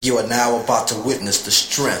You are now about to witness the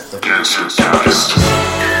strength of Gangstercast. That's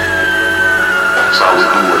how we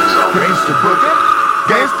do it. Gangsta boogie,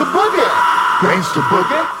 gangsta boogie,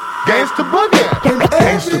 gangsta boogie,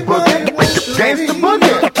 gangsta boogie, gangsta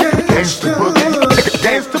boogie, gangsta boogie,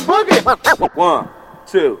 gangsta boogie, gangsta boogie. 1,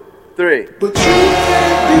 2, 3. But you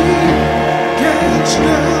can't be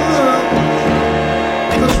gangsta,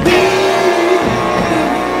 'cause we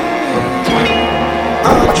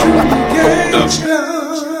are true gangsta.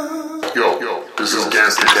 Yo, this is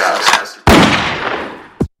Gangstercast.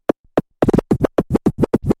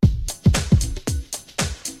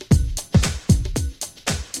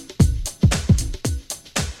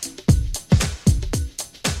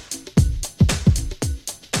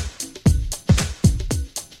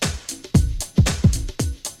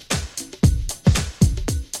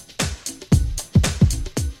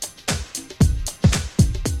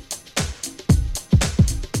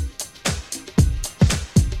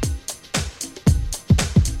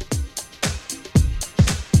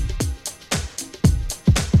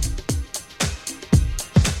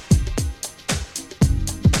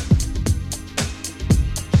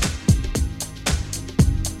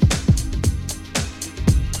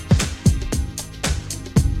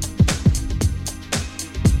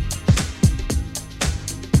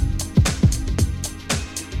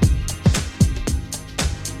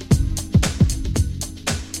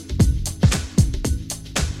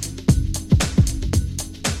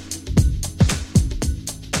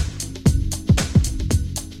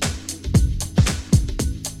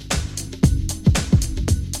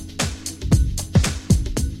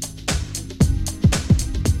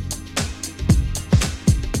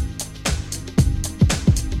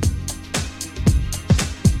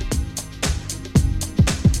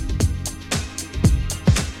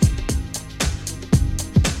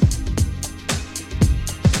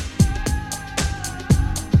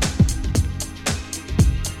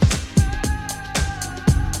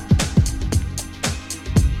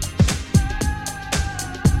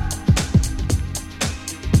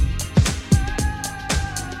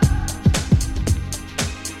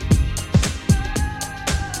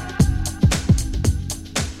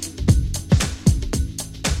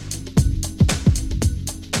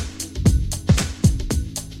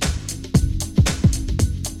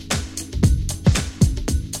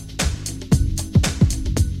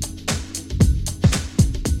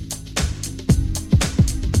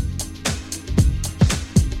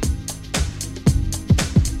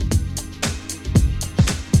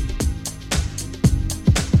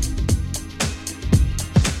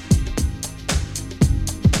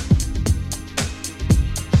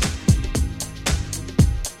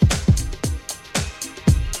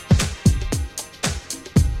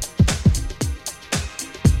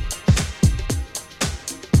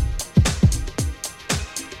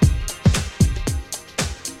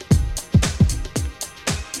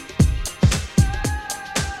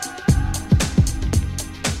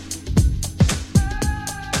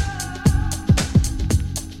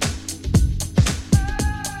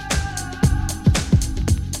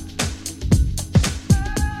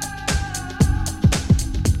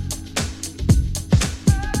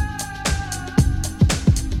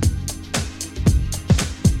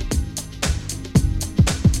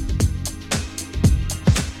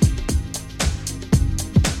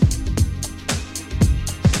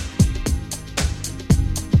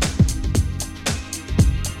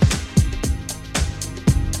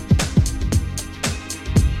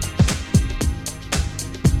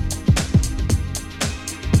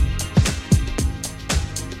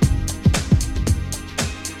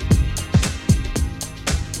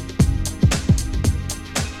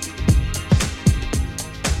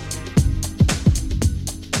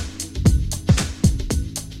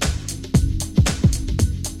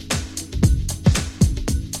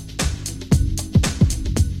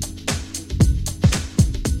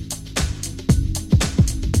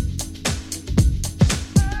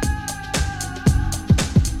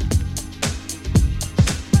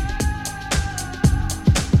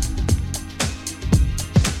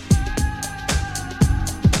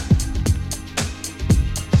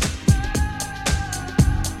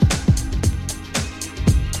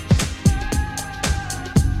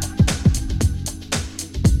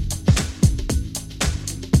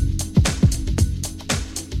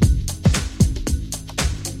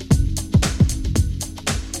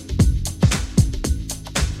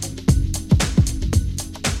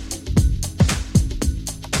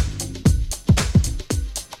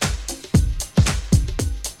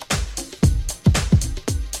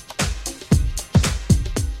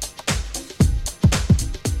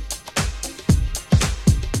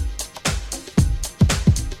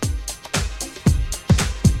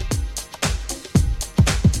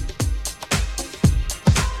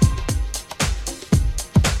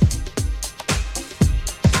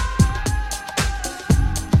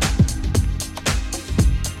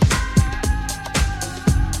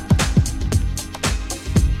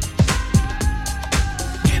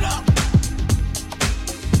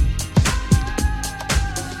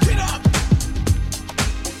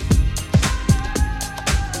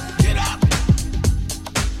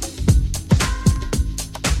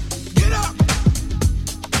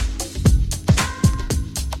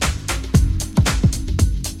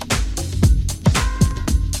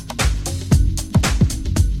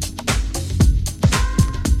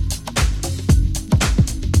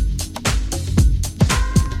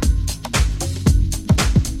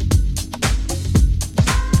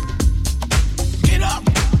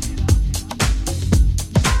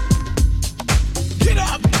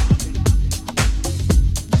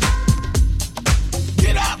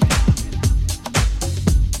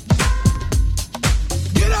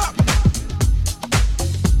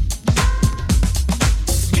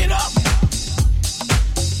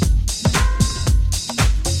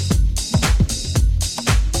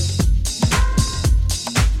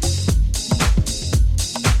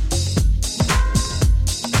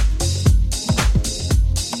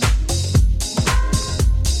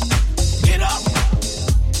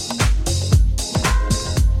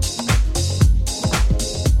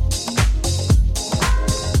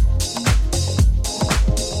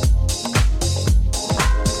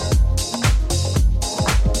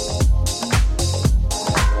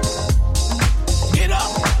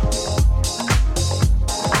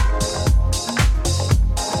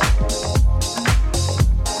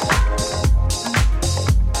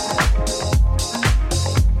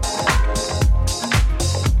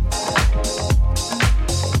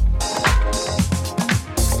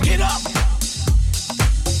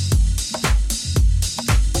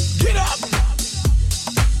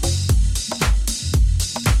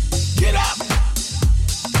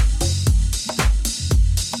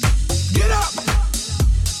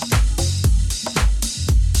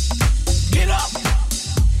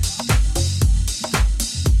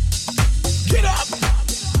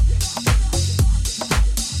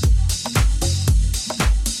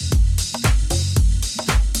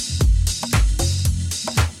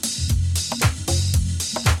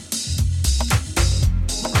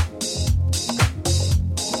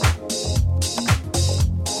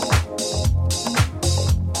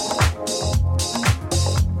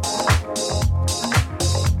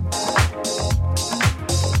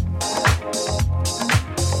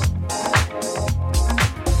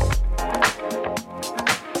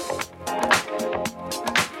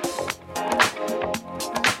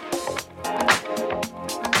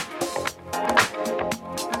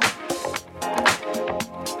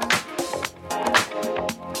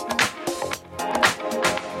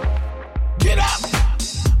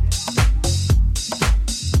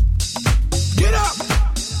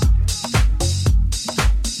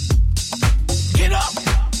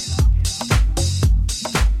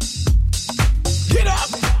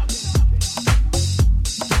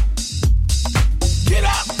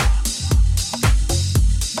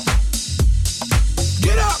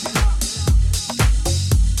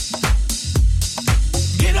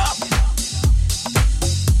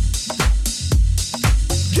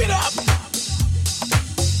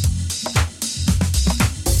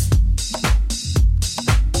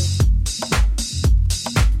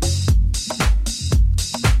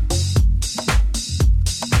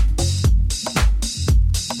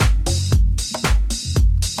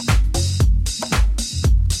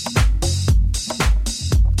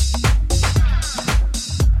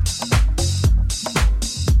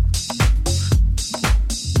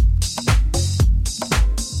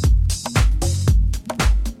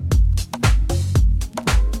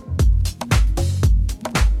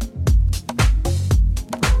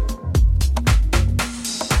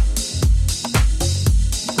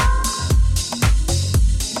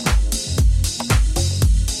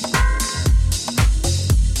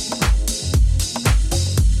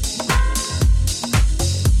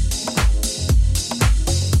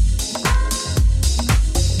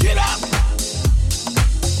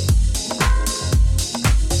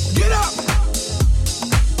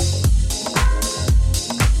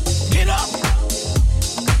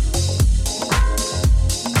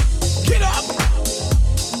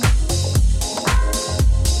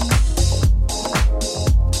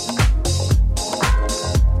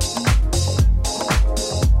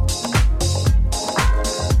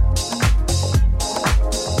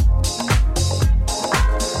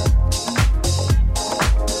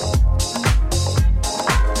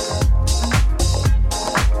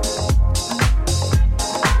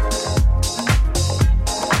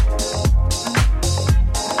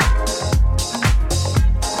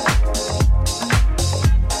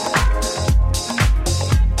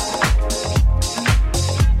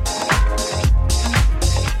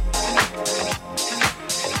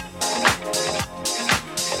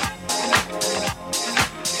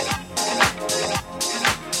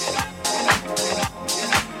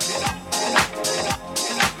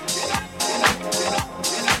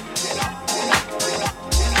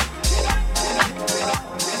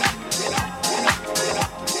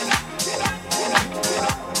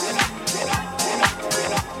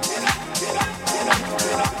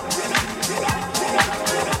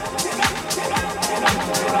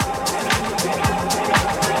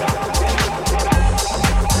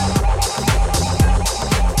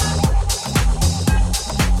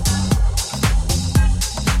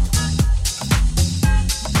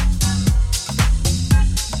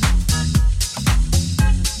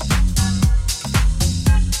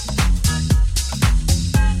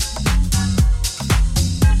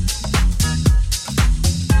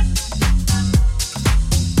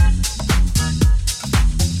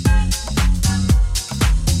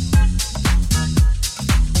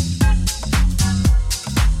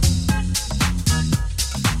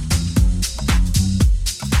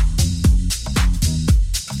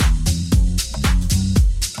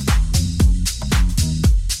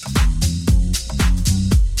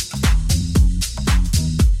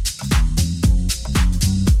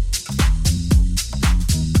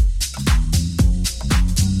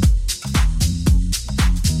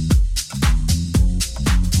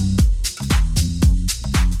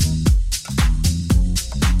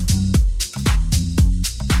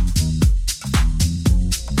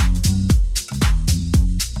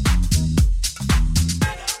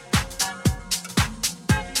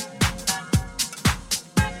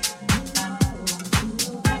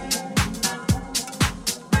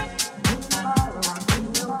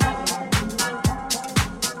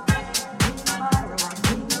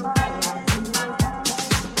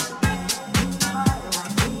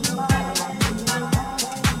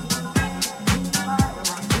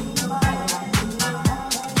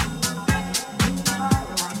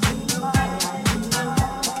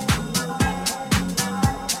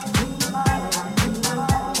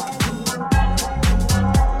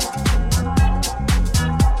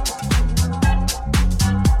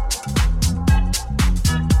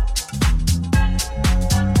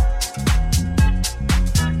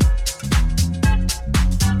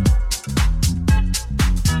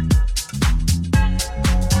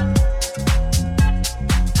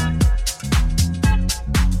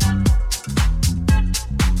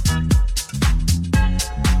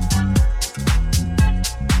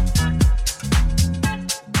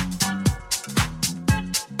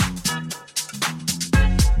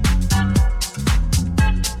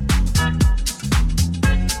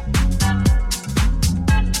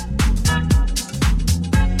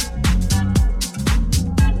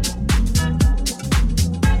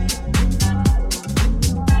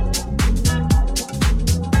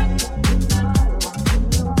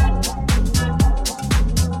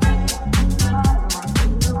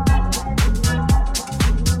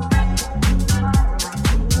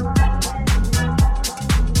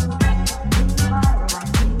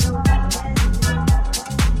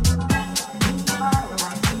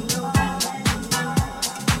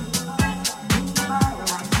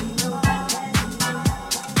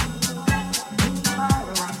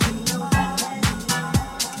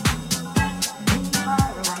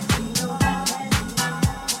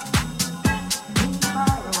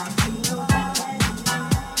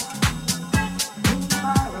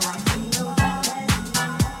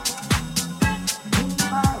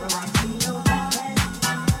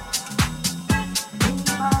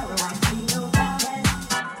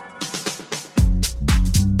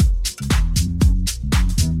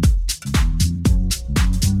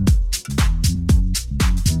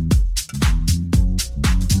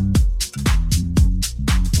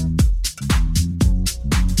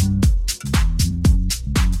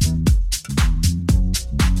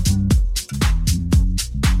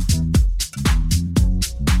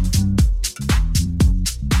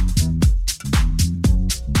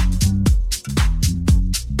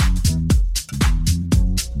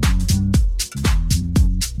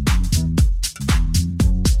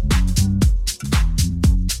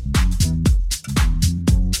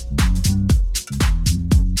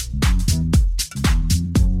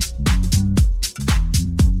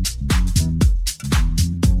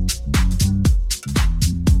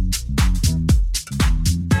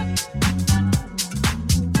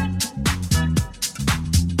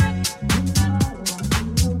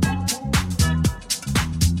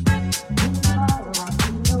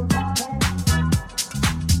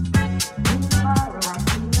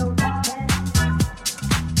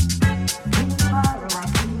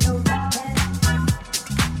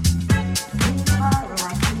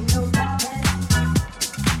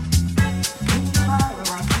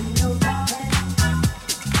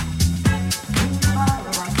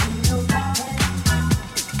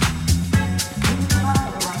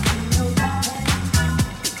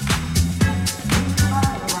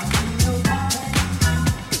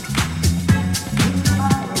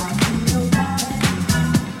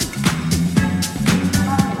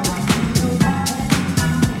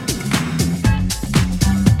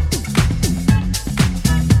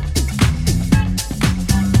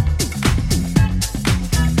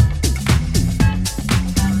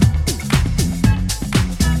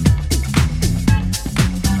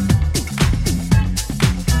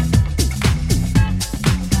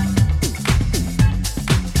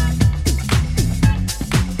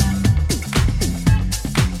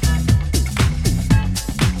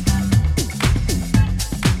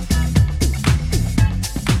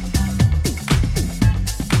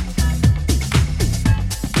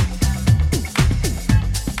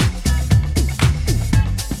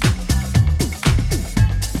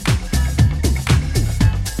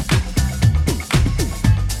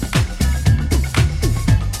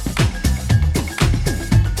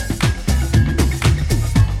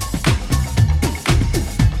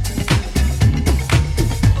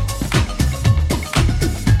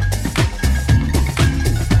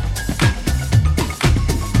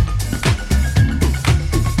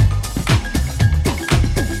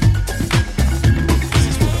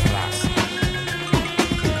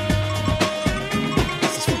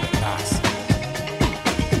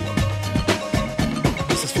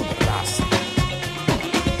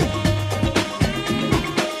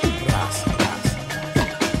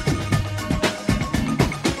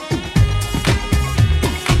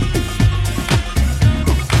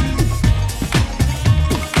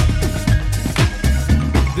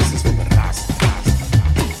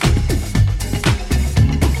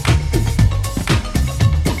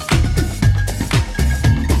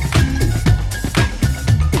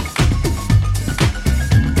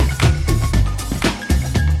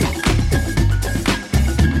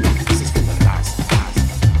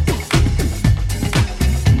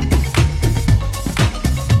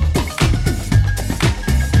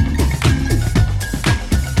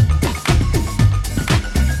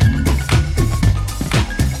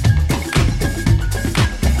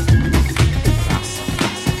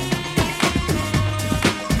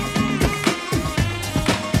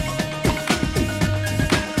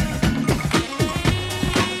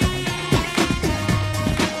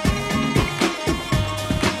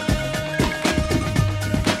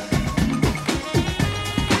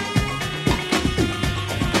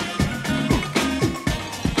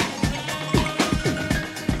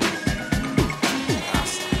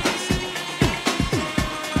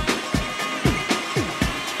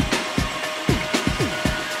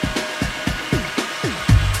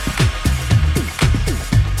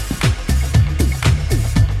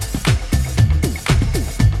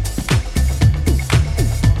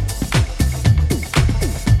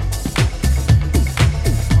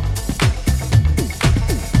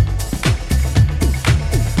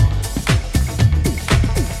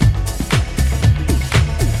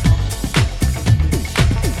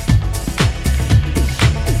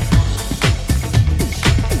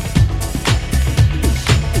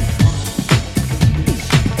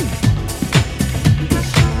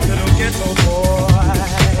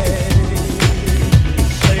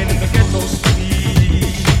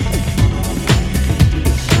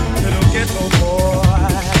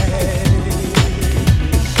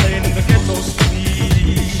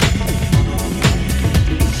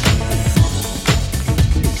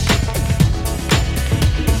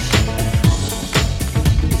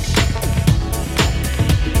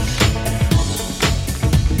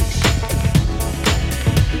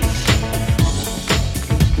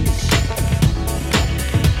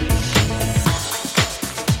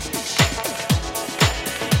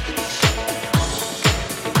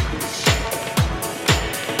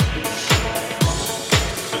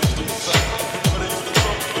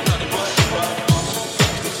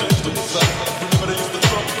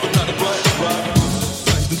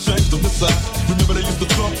 side. Remember they used to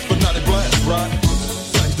thump, but now they blast, right?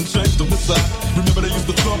 Things done changed on this side. Remember they used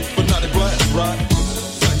to thump, but now they blast, right?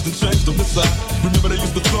 Things done changed on this side. Remember they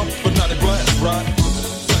used to thump, but now they blast, right?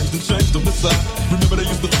 Things done changed on this side. Remember they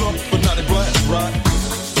used to thump, but now they blast, right?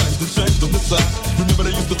 Things done changed on this side. Remember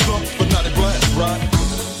they used to thump, but now they blast, right?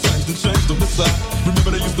 Things done changed on this side.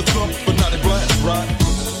 Remember they used to thump, but now they blast, right?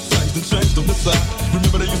 Things done changed on this side.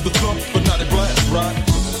 Remember they used to thump, but now they blast, right?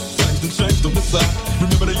 Things done changed on this side.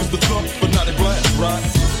 Remember they used to thump, but now they blast, right?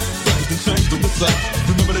 Things done changed on this side.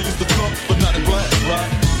 Remember they used to thump, but now they blast,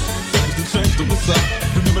 right? Things done changed on this side.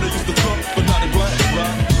 Remember they used to thump, but now they blast,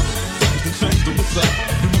 right? Things done changed on this side.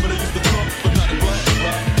 Remember they used to thump, but now they blast,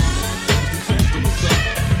 right? Things done changed on this side.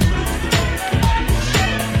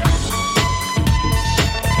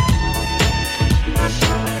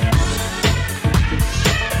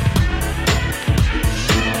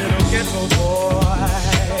 Ghetto boy,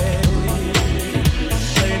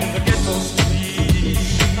 playing in the ghetto street.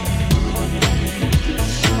 Little ghetto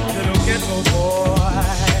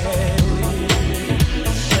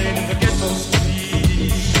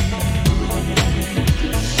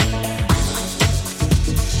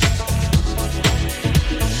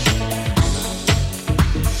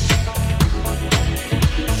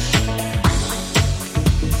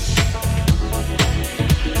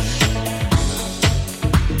playing in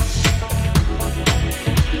the ghetto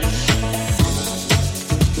street.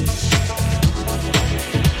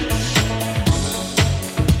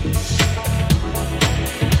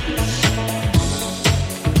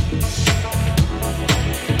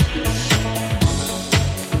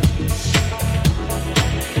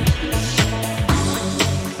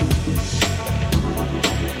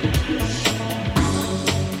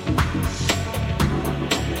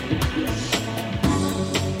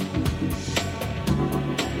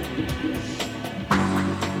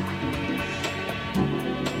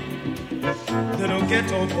 Little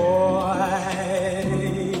ghetto boy,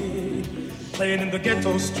 playing in the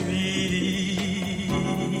ghetto street.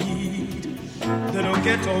 Little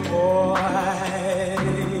ghetto boy,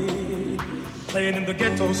 playing in the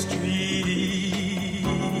ghetto street.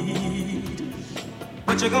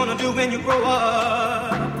 What you gonna do when you grow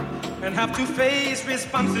up and have to face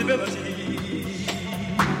responsibility?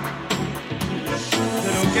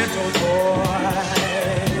 Little ghetto boy,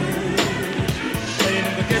 playing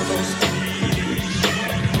in the ghetto street.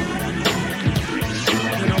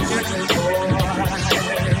 Little ghetto boy,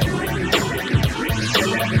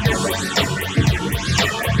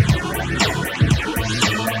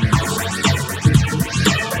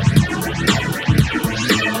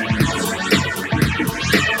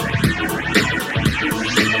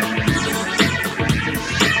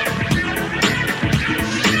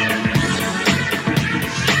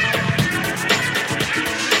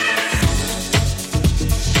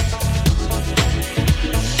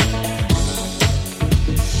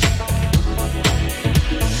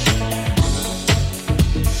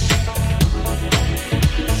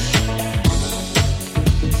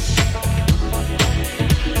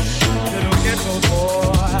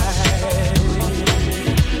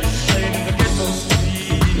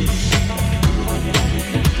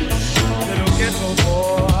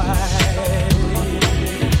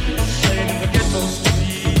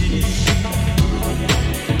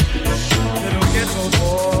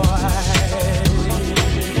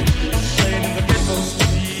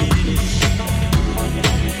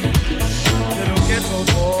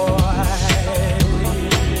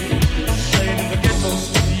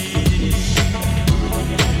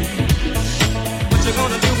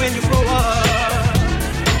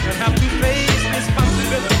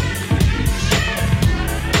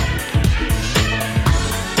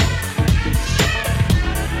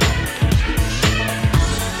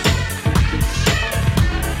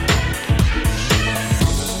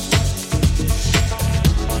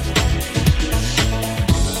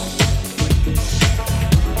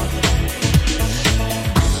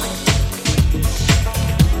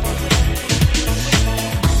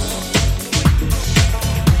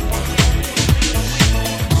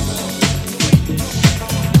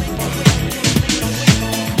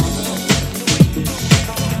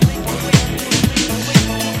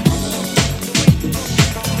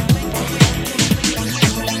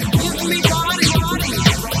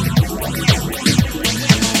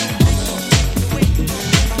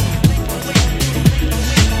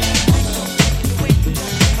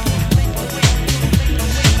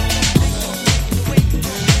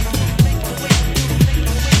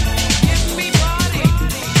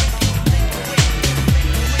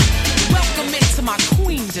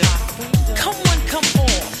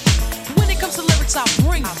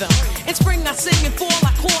 sing, I sing and fall.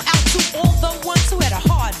 I call out to all the ones who had a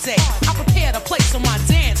hard day. I prepared a place on my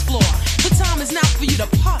dance floor. The time is now for you to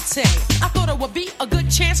party. I thought it would be a good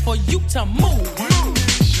chance for you to move.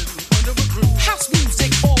 House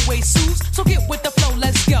music always soothes, so get with the flow,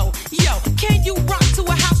 let's go. Yo, can you rock to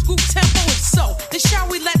a house group tempo? If so, then shall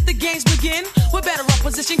we let the games begin? What better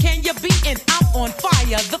opposition can you be in? I'm on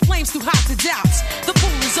fire, the flame's too hot to doubt. The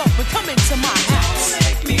pool is open, come into my house. Don't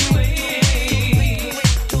make me wait,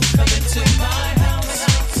 come into my house.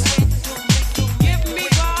 Give me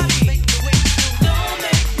body, don't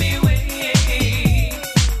make me wait,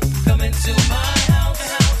 come into my house.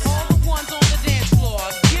 All the ones on the dance floor,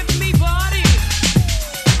 give me body.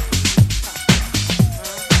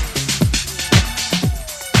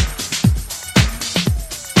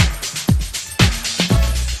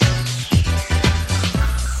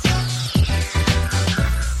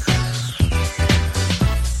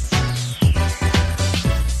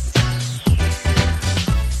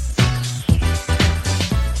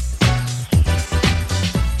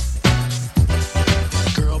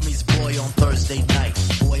 Girl meets boy on Thursday night.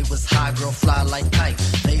 Boy was high, girl fly like kite.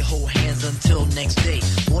 They hold hands until next day.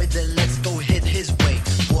 Boy then let's go hit his way.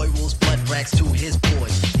 Boy rolls blood rags to his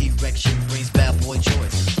boys. Erection brings bad boy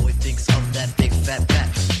joys. Boy thinks of that big fat back.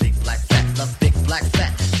 Big black fat, the big black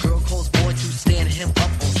fat. Girl calls boy to stand him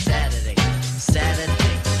up on Saturday.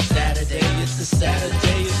 Saturday, Saturday, it's a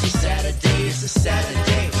Saturday, it's a Saturday, it's a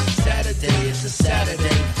Saturday. Saturday, it's a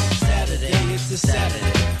Saturday. Saturday, it's a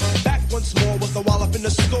Saturday. Back once more with a wallop in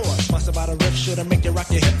the store. Sponsored by the riff should make you rock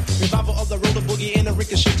your hip. Revival of the roller boogie and a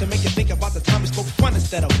ricochet to make you think about the time we spoke fun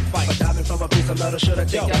instead of fight. But diving from a piece of metal should have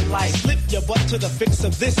taken your life. Slip your butt to the fix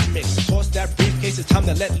of this mix. Toss that briefcase, it's time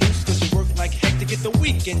to let loose. Cause you work like heck to get the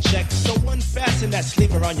weekend check. So unfasten that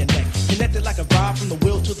sleeve around your neck. Connected like a vibe from the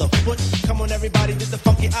wheel to the foot. Come on everybody, did the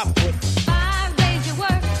funky output. 5 days you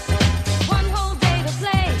work, 1 whole day to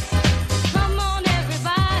play. Come on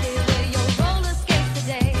everybody, wear your roller skates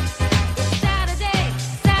today. It's Saturday,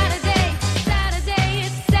 Saturday, Saturday,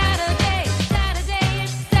 it's Saturday, Saturday,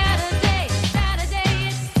 it's Saturday, Saturday,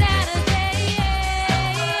 it's Saturday.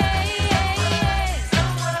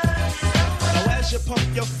 Now as you pump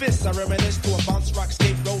your fists, I reminisce to a bounce rock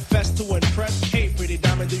skate road fest to impress. Hey pretty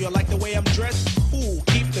diamond, do you like the way I'm dressed? Cool,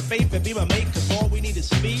 keep the faith and be my mate, cause all we need is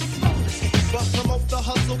speed. But promote the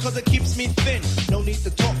hustle cause it keeps me thin. No need to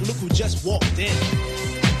talk, look who just walked in.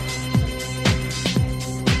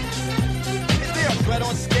 Is there a threat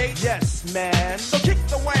on stage? Yes, man. So kick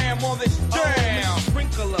the wham on this jam. Oh,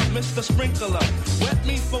 Mr. Sprinkler. Wet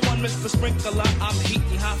me for one, Mr. Sprinkler. I'm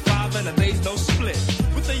heating high five and a day's no split.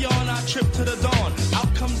 With the yawn, I trip to the dawn.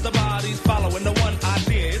 Out comes the bodies following the one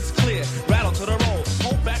idea. It's clear. Rattle to the roll.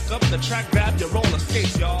 Hold back up the track, grab your roller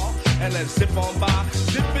skates, y'all. And let's zip on by.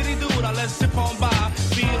 Zippity doo, now let's zip on by.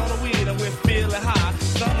 Feet on the weed and we're feeling high.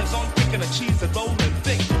 Sun is on picking the cheese and rolling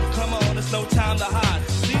thick. Come on, it's no time to hide.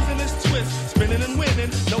 Season is twist, spinning and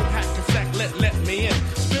winning. No hack and sack, let me in.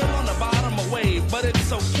 Spill on the bottom of wave, but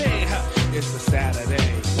it's okay. It's a Saturday.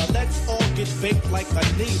 Now let's all get baked like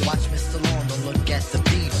Anita. Watch Mr. Lawn, don't look at the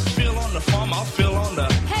beat. Feel on the farm, I'll feel on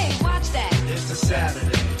the. Hey, watch that. It's a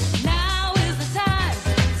Saturday. Now is the time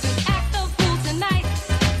to act the fool tonight.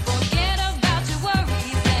 Forget about your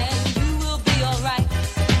worries and you will be alright.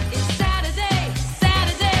 It's Saturday,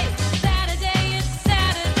 Saturday, Saturday, it's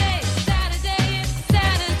Saturday, Saturday, it's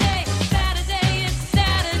Saturday, Saturday, it's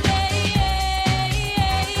Saturday.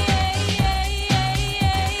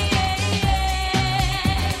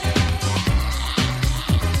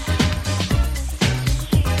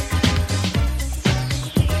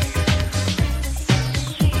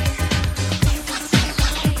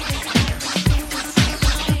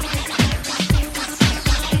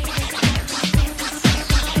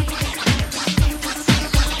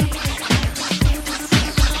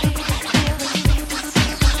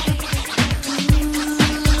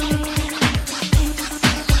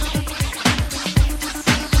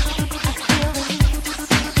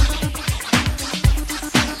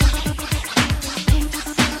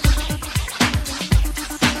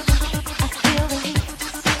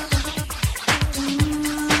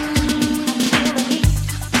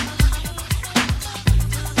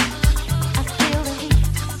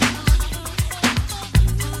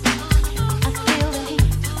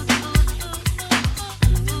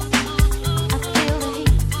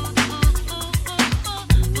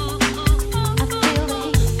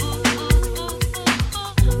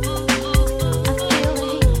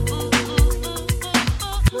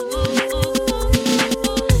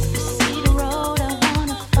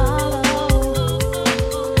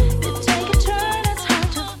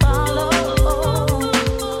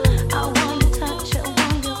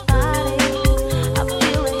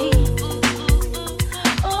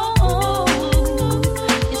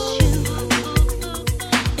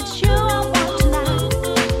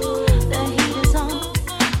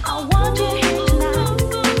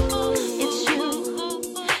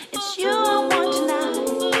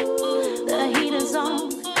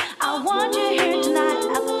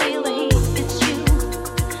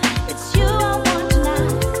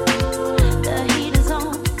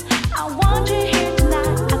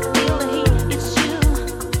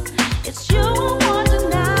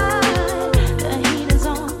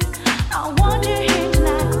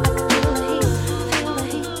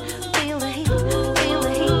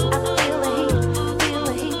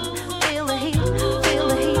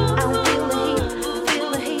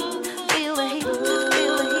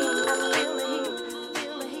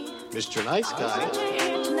 nice guy.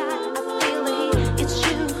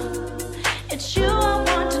 It's you I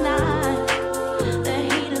want tonight. The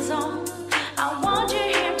heat is on. I want you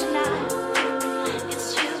here tonight.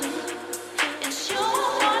 It's you I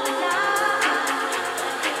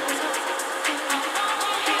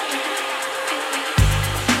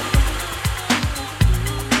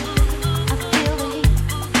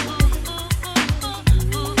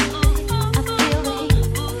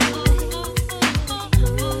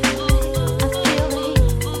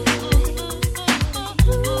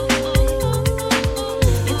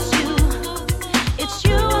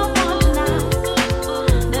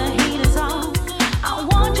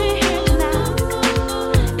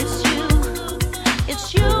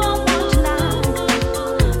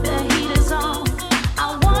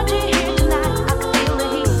want tonight. I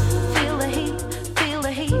feel the heat. I feel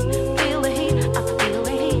the heat.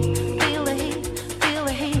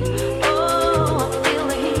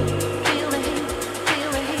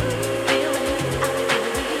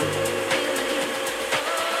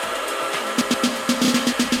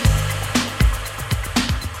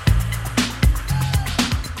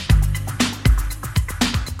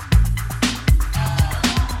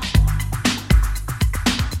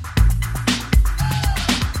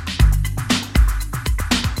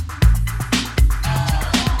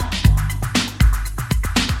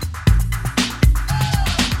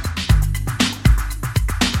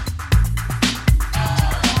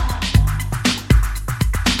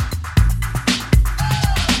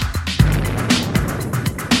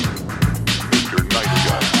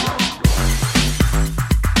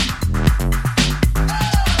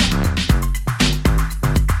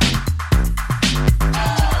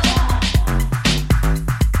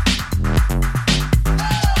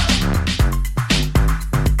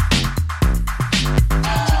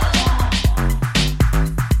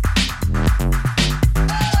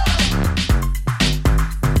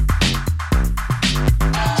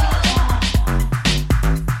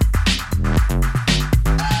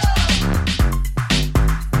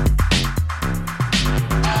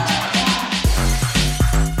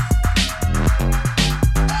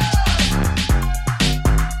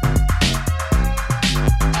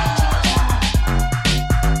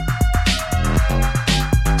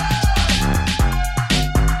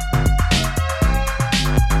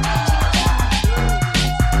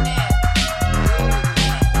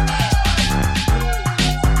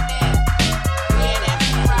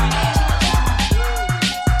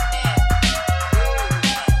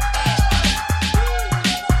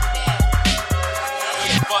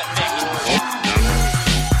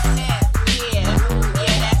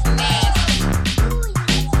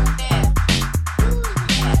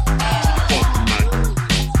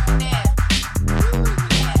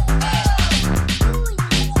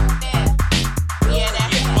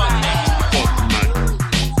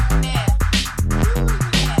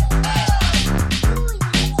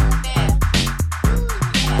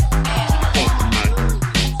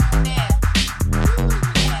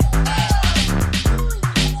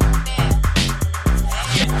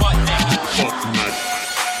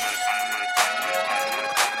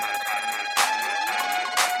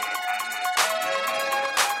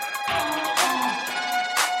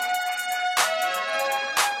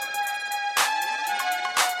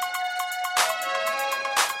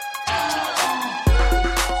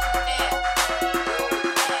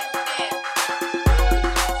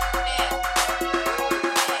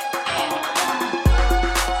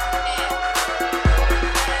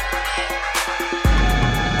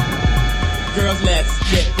 Girls, let's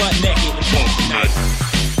get butt naked and fuck tonight.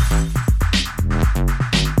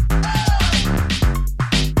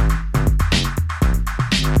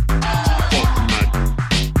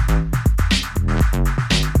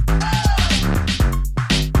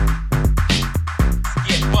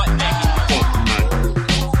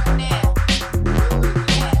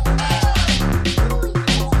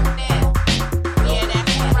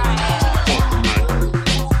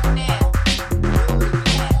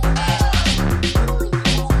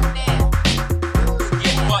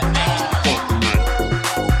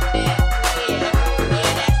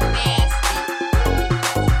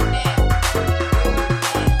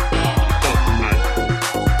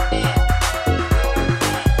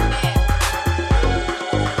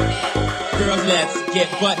 Let's get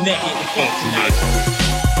butt naked and fuck tonight.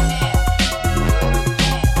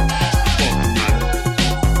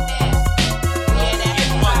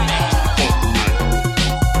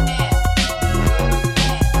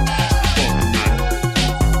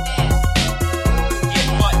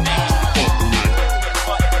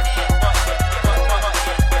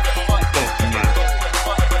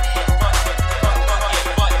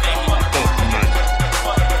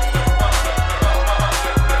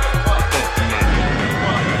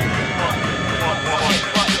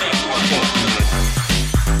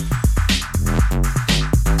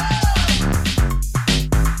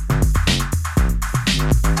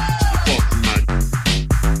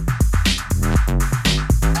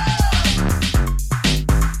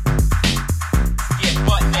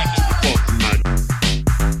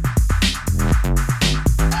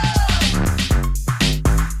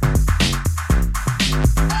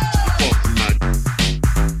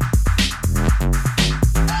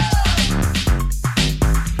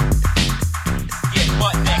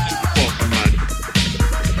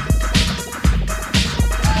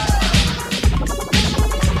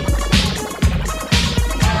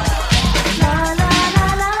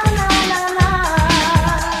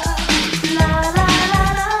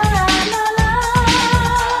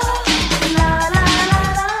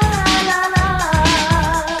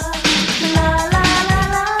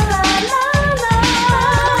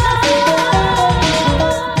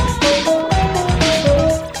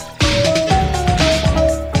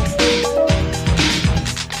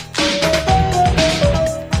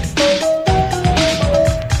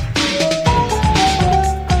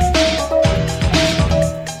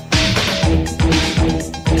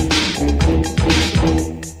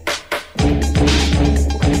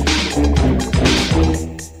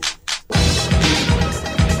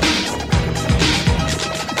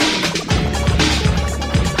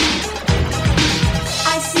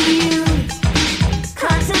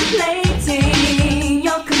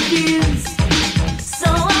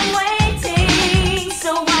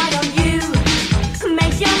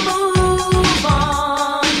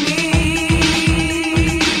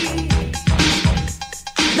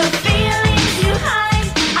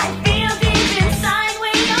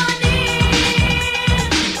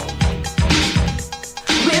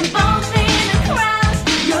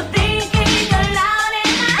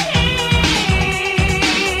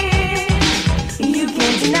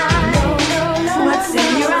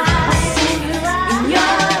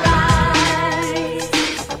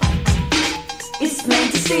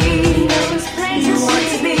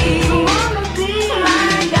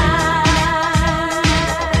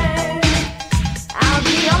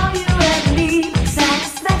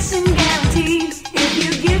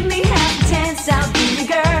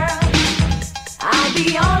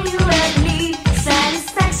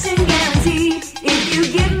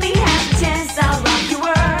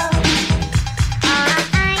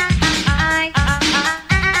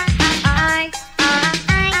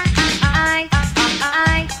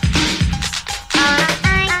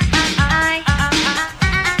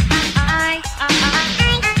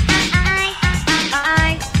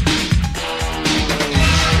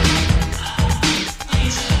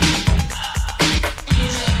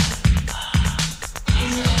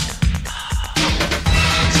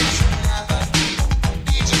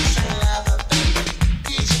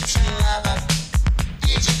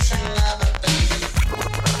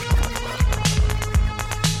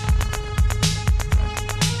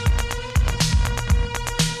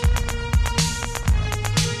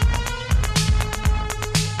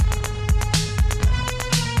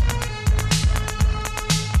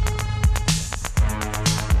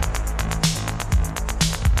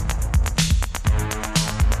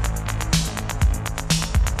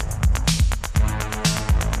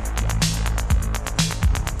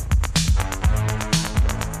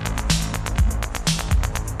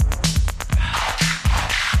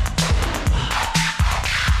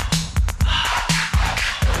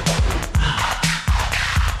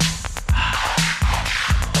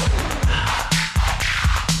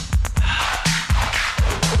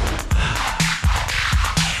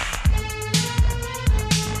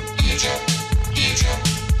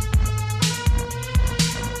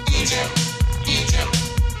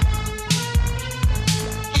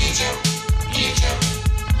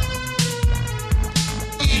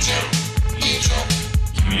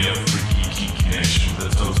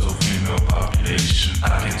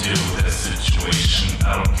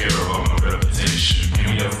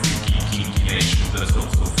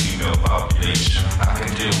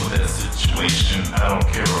 deal with that situation. I don't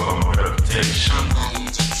care about my reputation. My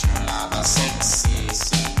Egyptian lover, sexy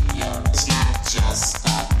senor. It's not just a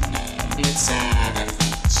name, it's an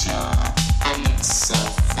adventure. I mix so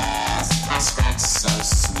fast, I scratch so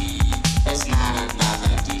sweet. There's not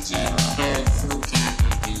another DJ on earth who can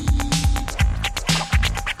beat.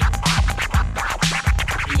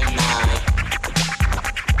 You know it.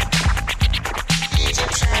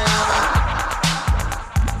 Egyptian lover.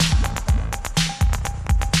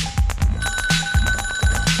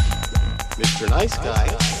 Mr. Nice Guy.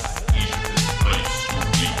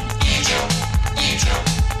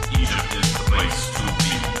 Egypt is the place to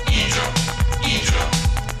be. Egypt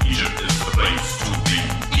is the place to be.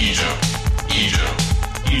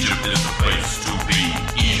 Egypt is the place to be.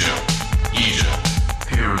 Egypt.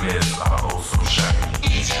 Pyramids are oh so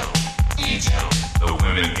shiny. Egypt. The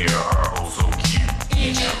women here are oh so cute.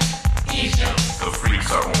 Egypt. The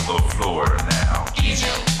freaks are on the floor now.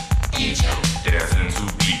 Egypt. Dancing to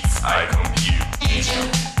beats I compute.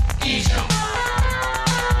 Egypt.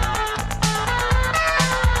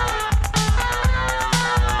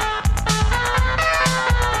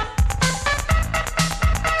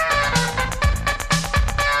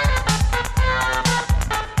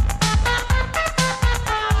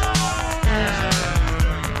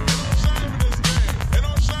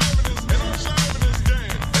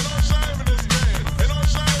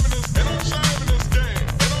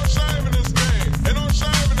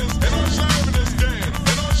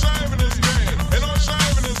 And I'm shaving this game.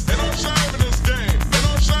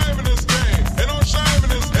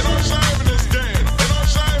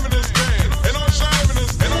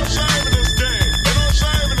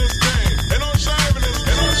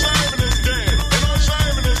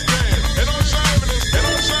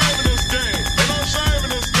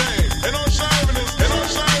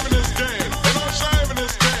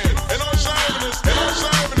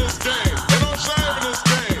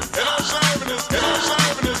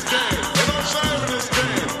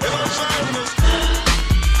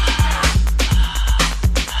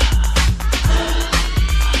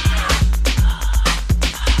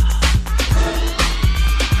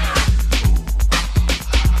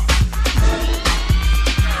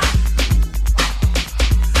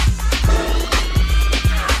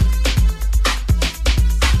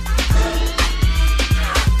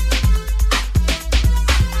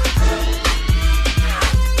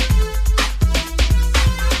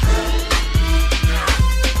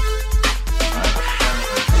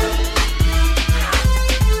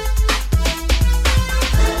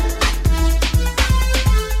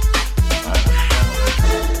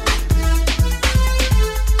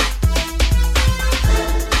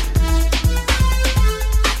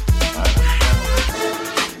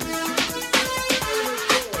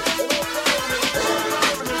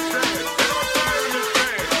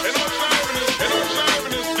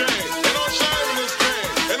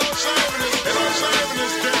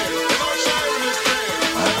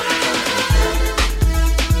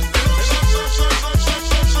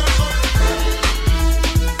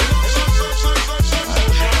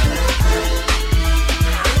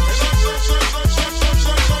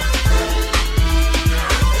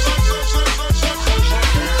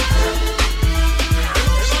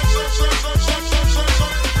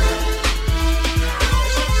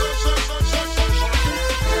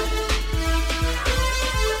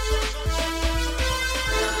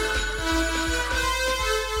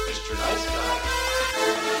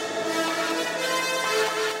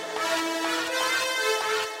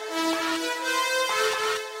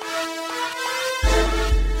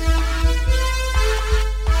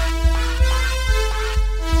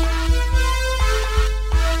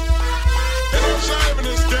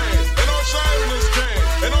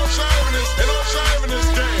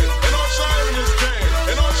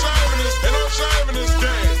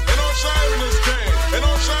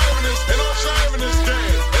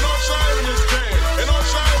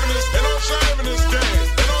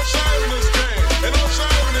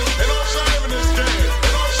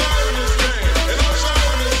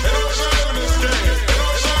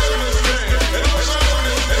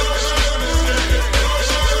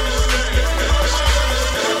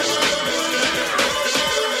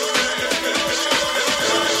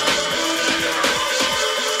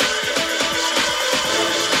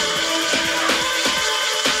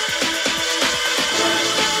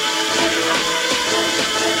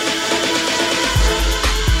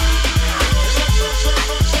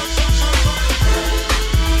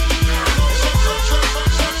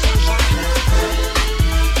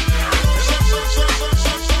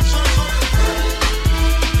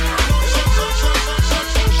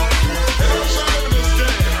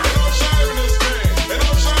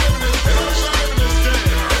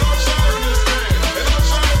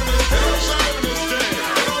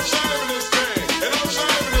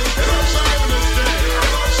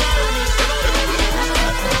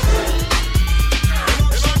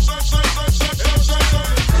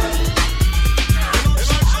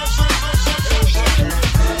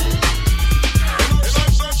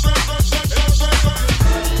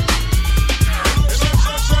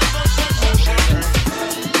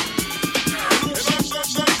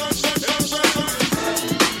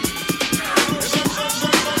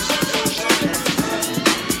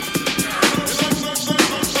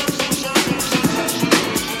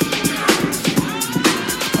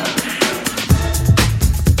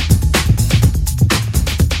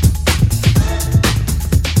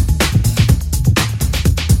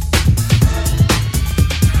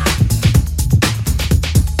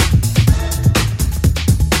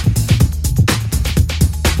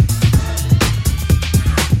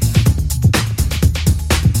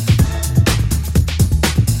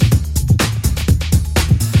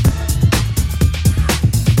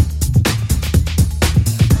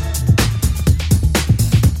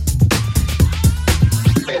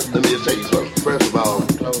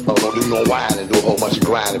 gonna whine and do a whole bunch of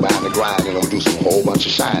grinding behind the grind and gonna do some whole bunch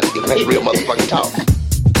of shining. That's real motherfucking talk.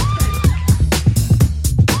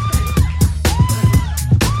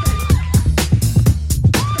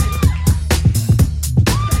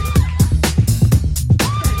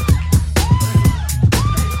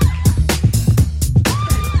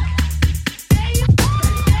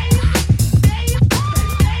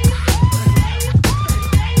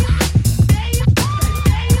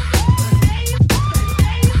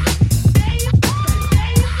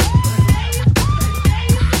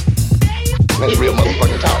 That's real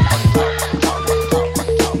motherfucking talk.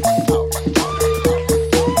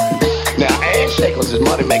 Now, ass shakers is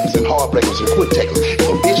money makers and heartbreakers and quick takers. If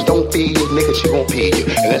a bitch don't feed you, nigga, she gon' feed you.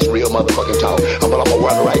 And that's real motherfucking talk. But I'm gonna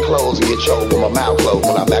wear the right clothes and get choked with my mouth closed.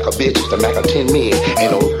 When I back a bitch, to back a 10 men.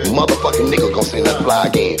 Ain't no motherfucking nigga gonna say nothing fly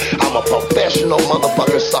again. I'm a professional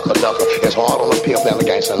motherfucking sucker ducker. It's hard on a pimp and a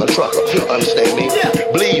gangster and a trucker. Understand me? Yeah.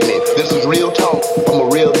 Believe me, this is real talk. I'm a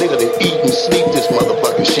real nigga that eat and sleep this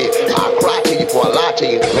motherfucking shit. I cry to you before I lie to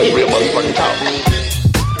you. That's real motherfucking talk.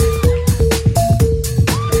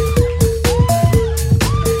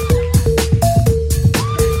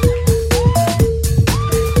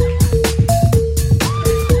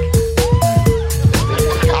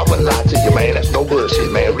 I wouldn't lie to you, man. That's no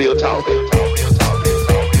bullshit, man. Real talk.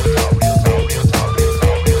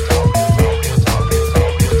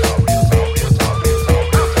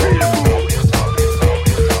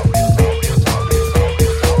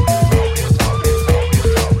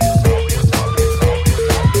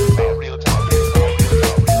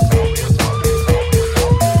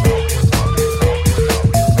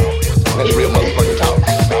 That's real motherfucking talk.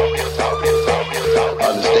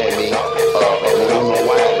 Understand me? We're gonna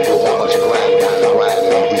whine and do a whole bunch of grinding behind the grind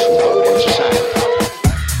and do some whole bunch of shining.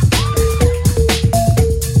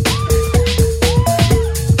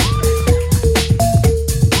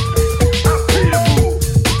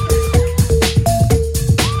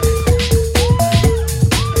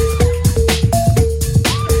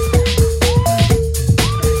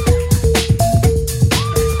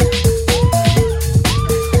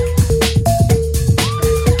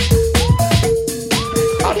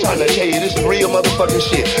 I'm trying to tell you, this is real motherfucking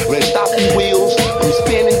shit. When